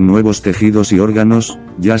 crear nuevos tejidos y órganos,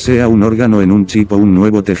 ya sea un órgano en un chip o un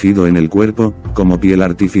nuevo tejido en el cuerpo, como piel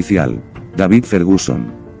artificial. David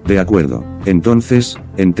Ferguson. De acuerdo. Entonces,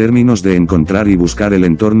 en términos de encontrar y buscar el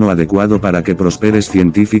entorno adecuado para que prosperes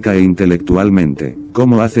científica e intelectualmente,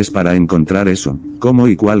 ¿cómo haces para encontrar eso? ¿Cómo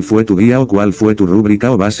y cuál fue tu guía o cuál fue tu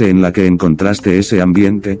rúbrica o base en la que encontraste ese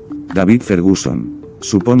ambiente? David Ferguson.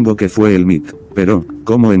 Supongo que fue el MIT. Pero,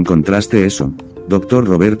 ¿cómo encontraste eso? Dr.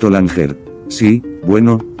 Roberto Langer. Sí,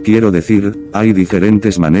 bueno, quiero decir, hay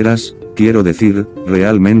diferentes maneras. Quiero decir,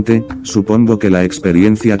 realmente, supongo que la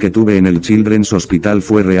experiencia que tuve en el Children's Hospital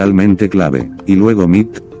fue realmente clave. Y luego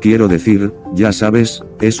MIT, quiero decir, ya sabes,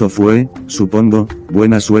 eso fue, supongo,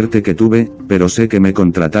 buena suerte que tuve, pero sé que me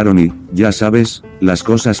contrataron y, ya sabes, las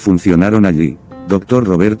cosas funcionaron allí. Dr.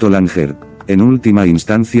 Roberto Langer. En última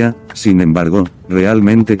instancia, sin embargo,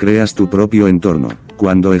 realmente creas tu propio entorno.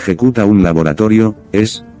 Cuando ejecuta un laboratorio,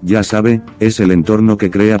 ya sabe, es el entorno que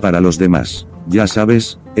crea para los demás. Ya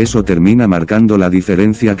sabes, eso termina marcando la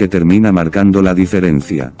diferencia que termina marcando la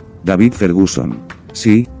diferencia. David Ferguson.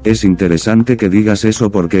 Sí, es interesante que digas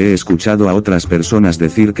eso porque he escuchado a otras personas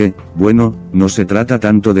decir que, bueno, no se trata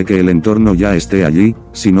tanto de que el entorno ya esté allí,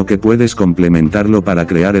 sino que puedes complementarlo para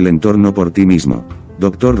crear el entorno por ti mismo.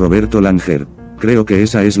 Dr. Roberto Langer. Creo que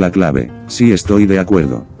esa es la clave. Sí, estoy de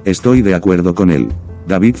acuerdo. Estoy de acuerdo con él.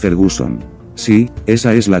 David Ferguson. Sí,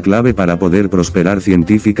 esa es la clave para poder prosperar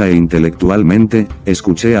científica e intelectualmente.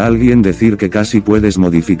 Escuché a alguien decir que casi puedes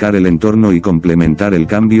modificar el entorno y complementar el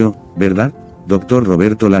cambio, ¿verdad? Dr.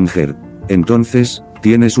 Roberto Langer. Entonces,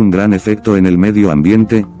 tienes un gran efecto en el medio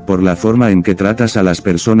ambiente, por la forma en que tratas a las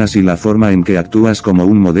personas y la forma en que actúas como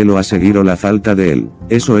un modelo a seguir o la falta de él.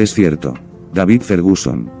 Eso es cierto. David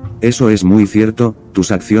Ferguson. Eso es muy cierto,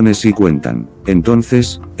 tus acciones sí cuentan.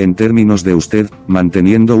 Entonces, en términos de usted,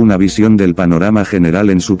 manteniendo una visión del panorama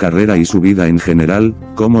general en su carrera y su vida en general,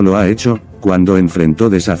 ¿cómo lo ha hecho, cuando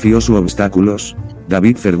enfrentó desafíos u obstáculos?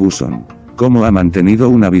 David Ferguson. ¿Cómo ha mantenido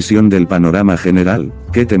una visión del panorama general?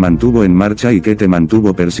 ¿Qué te mantuvo en marcha y qué te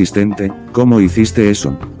mantuvo persistente? ¿Cómo hiciste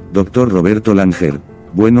eso? Dr. Roberto Langer.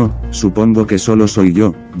 Bueno, supongo que solo soy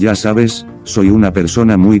yo, ya sabes, soy una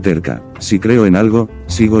persona muy terca. Si creo en algo,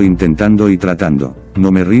 sigo intentando y tratando.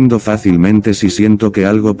 No me rindo fácilmente si siento que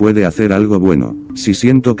algo puede hacer algo bueno. Si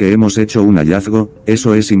siento que hemos hecho un hallazgo,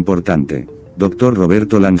 eso es importante. Dr.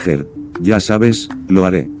 Roberto Langer. Ya sabes, lo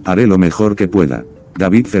haré. Haré lo mejor que pueda.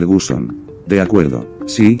 David Ferguson. De acuerdo.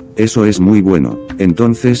 Sí, eso es muy bueno.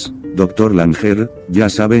 Entonces, Dr. Langer, ya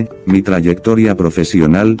sabe, mi trayectoria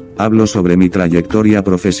profesional, hablo sobre mi trayectoria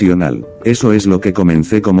profesional. Eso es lo que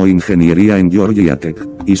comencé como ingeniería en Georgia Tech.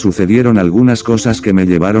 Y sucedieron algunas cosas que me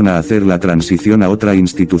llevaron a hacer la transición a otra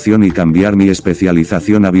institución y cambiar mi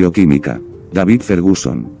especialización a bioquímica. David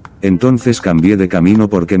Ferguson. Entonces cambié de camino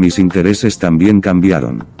porque mis intereses también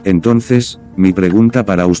cambiaron. Entonces, mi pregunta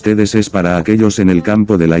para ustedes es para aquellos en el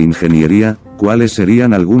campo de la ingeniería, ¿cuáles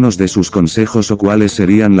serían algunos de sus consejos o cuáles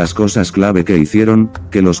serían las cosas clave que hicieron,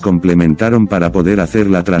 que los complementaron para poder hacer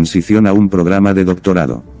la transición a un programa de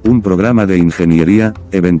doctorado, un programa de ingeniería,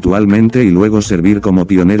 eventualmente y luego servir como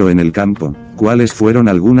pionero en el campo? ¿Cuáles fueron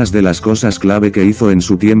algunas de las cosas clave que hizo en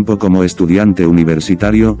su tiempo como estudiante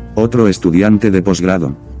universitario, otro estudiante de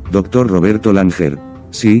posgrado? Dr. Roberto Langer.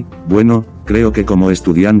 Sí, bueno, creo que como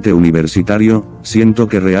estudiante universitario, siento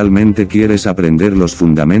que realmente quieres aprender los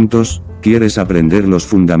fundamentos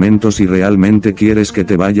y realmente quieres que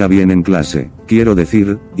te vaya bien en clase. Quiero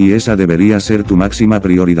decir, y esa debería ser tu máxima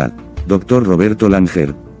prioridad. Dr. Roberto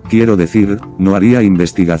Langer. Quiero decir, no haría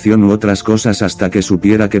investigación u otras cosas hasta que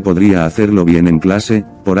supiera que podría hacerlo bien en clase,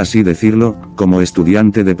 por así decirlo, como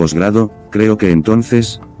estudiante de posgrado, creo que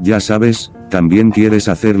entonces, ya sabes, también quieres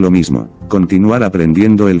hacer lo mismo, continuar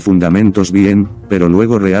aprendiendo el fundamentos bien, pero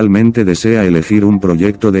luego realmente desea elegir un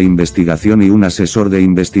proyecto de investigación y un asesor de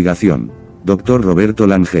investigación. Dr. Roberto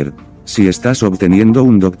Langer. Si estás obteniendo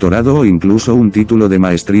un doctorado o incluso un título de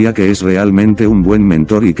maestría que es realmente un buen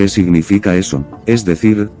mentor. ¿Y qué significa eso? Es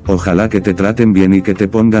decir, ojalá que te traten bien y que te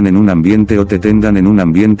pongan en un ambiente o te tengan en un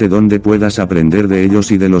ambiente donde puedas aprender de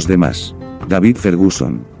ellos y de los demás. David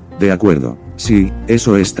Ferguson. De acuerdo. Sí,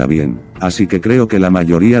 eso está bien. Así que creo que la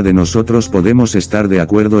mayoría de nosotros podemos estar de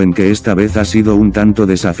acuerdo en que esta vez ha sido un tanto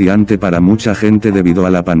desafiante para mucha gente debido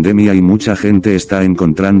a la pandemia y mucha gente está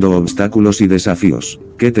encontrando obstáculos y desafíos.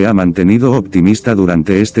 ¿Qué te ha mantenido optimista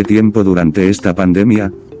durante este tiempo, durante esta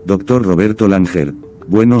pandemia? Dr. Roberto Langer.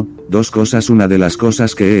 Bueno, Dos cosas. Una de las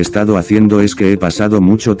cosas que he estado haciendo es que he pasado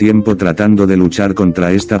mucho tiempo tratando de luchar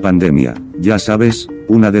contra esta pandemia. Ya sabes,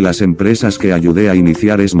 una de las empresas que ayudé a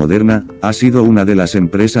iniciar es Moderna, ha sido una de las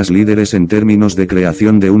empresas líderes en términos de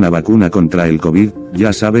creación de una vacuna contra el COVID,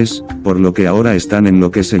 ya sabes, por lo que ahora están en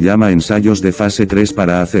lo que se llama ensayos de fase 3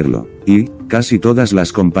 para hacerlo. Y, casi todas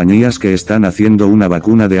las compañías que están haciendo una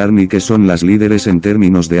vacuna de ARN y que son las líderes en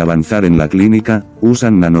términos de avanzar en la clínica,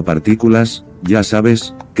 usan nanopartículas, ya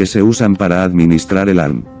sabes, que se usan para administrar el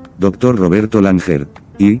ARN. Dr. Roberto Langer.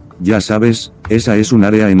 Y, ya sabes, esa es un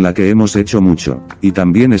área en la que hemos hecho mucho. Y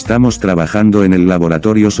también estamos trabajando en el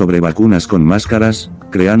laboratorio sobre vacunas con máscaras,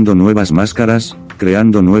 creando nuevas máscaras,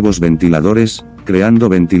 creando nuevos ventiladores, creando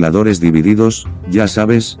ventiladores divididos, ya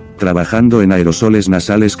sabes, trabajando en aerosoles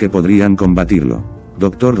nasales que podrían combatirlo.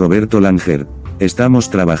 Dr. Roberto Langer. Estamos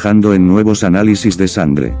trabajando en nuevos análisis de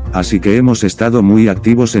sangre, así que hemos estado muy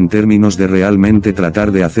activos en términos de realmente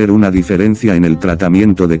tratar de hacer una diferencia en el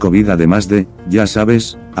tratamiento de COVID, además de, ya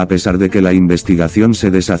sabes, a pesar de que la investigación se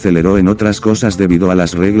desaceleró en otras cosas debido a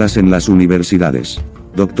las reglas en las universidades.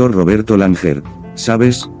 Dr. Roberto Langer.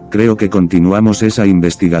 ¿Sabes? Creo que continuamos esa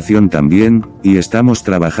investigación también, y estamos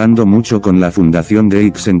trabajando mucho con la Fundación de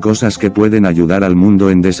AIDS en cosas que pueden ayudar al mundo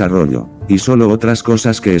en desarrollo, y solo otras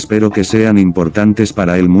cosas que espero que sean importantes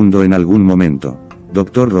para el mundo en algún momento.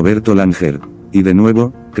 Dr. Roberto Langer. Y de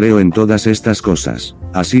nuevo, creo en todas estas cosas,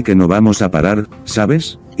 así que no vamos a parar,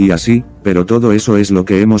 ¿sabes? Y así, pero todo eso es lo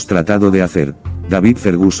que hemos tratado de hacer. David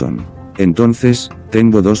Ferguson. Entonces,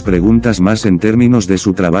 tengo dos preguntas más en términos de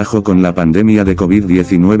su trabajo con la pandemia de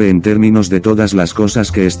COVID-19 en términos de todas las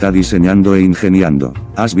cosas que está diseñando e ingeniando.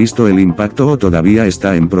 ¿Has visto el impacto o todavía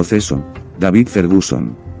está en proceso? David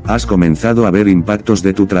Ferguson. ¿Has comenzado a ver impactos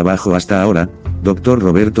de tu trabajo hasta ahora? Dr.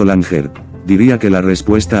 Roberto Langer. Diría que la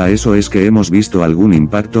respuesta a eso es que hemos visto algún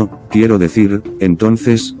impacto, quiero decir,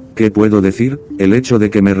 entonces, ¿qué puedo decir? El hecho de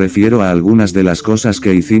que me refiero a algunas de las cosas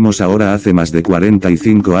que hicimos ahora hace más de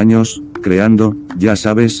 45 años, creando, ya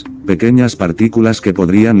sabes, pequeñas partículas que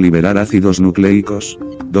podrían liberar ácidos nucleicos.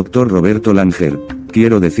 Dr. Roberto Langer.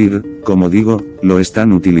 Quiero decir, como digo, lo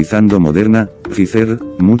están utilizando Moderna, Pfizer,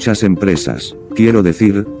 muchas empresas. Quiero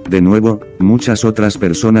decir, de nuevo, muchas otras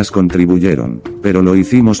personas contribuyeron, pero lo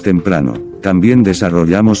hicimos temprano. También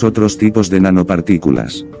desarrollamos otros tipos de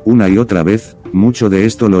nanopartículas. Una y otra vez, mucho de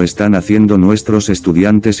esto lo están haciendo nuestros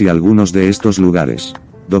estudiantes y algunos de estos lugares.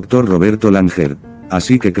 Dr. Roberto Langer.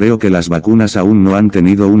 Así que creo que las vacunas aún no han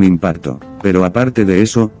tenido un impacto. Pero aparte de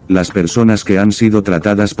eso, las personas que han sido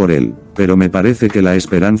tratadas por él. Pero me parece que la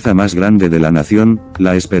esperanza más grande de la nación,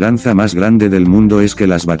 la esperanza más grande del mundo es que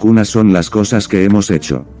las vacunas son las cosas que hemos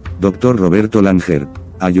hecho. Dr. Roberto Langer.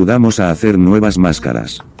 Ayudamos a hacer nuevas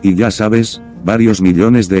máscaras. Y ya sabes, varios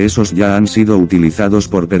millones de esos ya han sido utilizados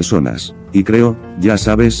por personas. Y creo, ya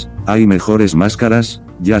sabes, hay mejores máscaras,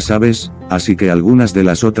 ya sabes, así que algunas de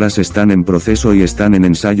las otras están en proceso y están en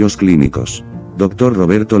ensayos clínicos. Dr.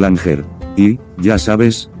 Roberto Langer. Y, ya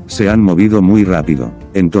sabes, se han movido muy rápido.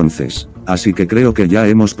 Entonces, así que creo que ya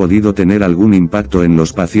hemos podido tener algún impacto en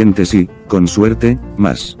los pacientes y, con suerte,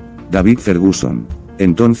 más. David Ferguson.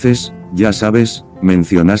 Entonces, ya sabes,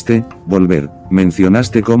 mencionaste,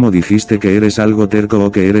 mencionaste cómo dijiste que eres algo terco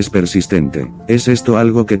o que eres persistente. ¿Es esto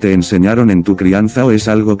algo que te enseñaron en tu crianza o es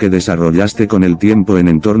algo que desarrollaste con el tiempo en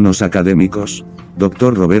entornos académicos?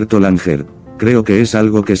 Dr. Roberto Langer. Creo que es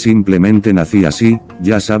algo que simplemente nací así,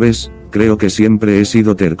 ya sabes, creo que siempre he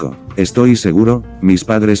sido terco. Estoy seguro, mis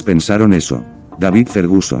padres pensaron eso. David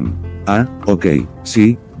Ferguson. Ah, ok,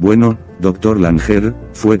 sí, bueno, Dr. Langer,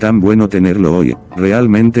 fue tan bueno tenerlo hoy.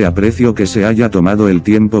 Realmente aprecio que se haya tomado el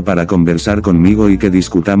tiempo para conversar conmigo y que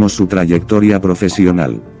discutamos su trayectoria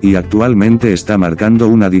profesional. Y actualmente está marcando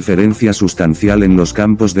una diferencia sustancial en los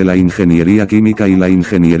campos de la ingeniería química y la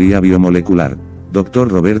ingeniería biomolecular. Dr.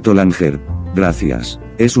 Roberto Langer. Gracias.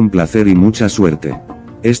 Es un placer y mucha suerte.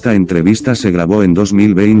 Esta entrevista se grabó en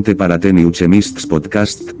 2020 para The New Chemist's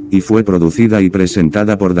podcast, y fue producida y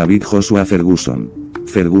presentada por David Joshua Ferguson.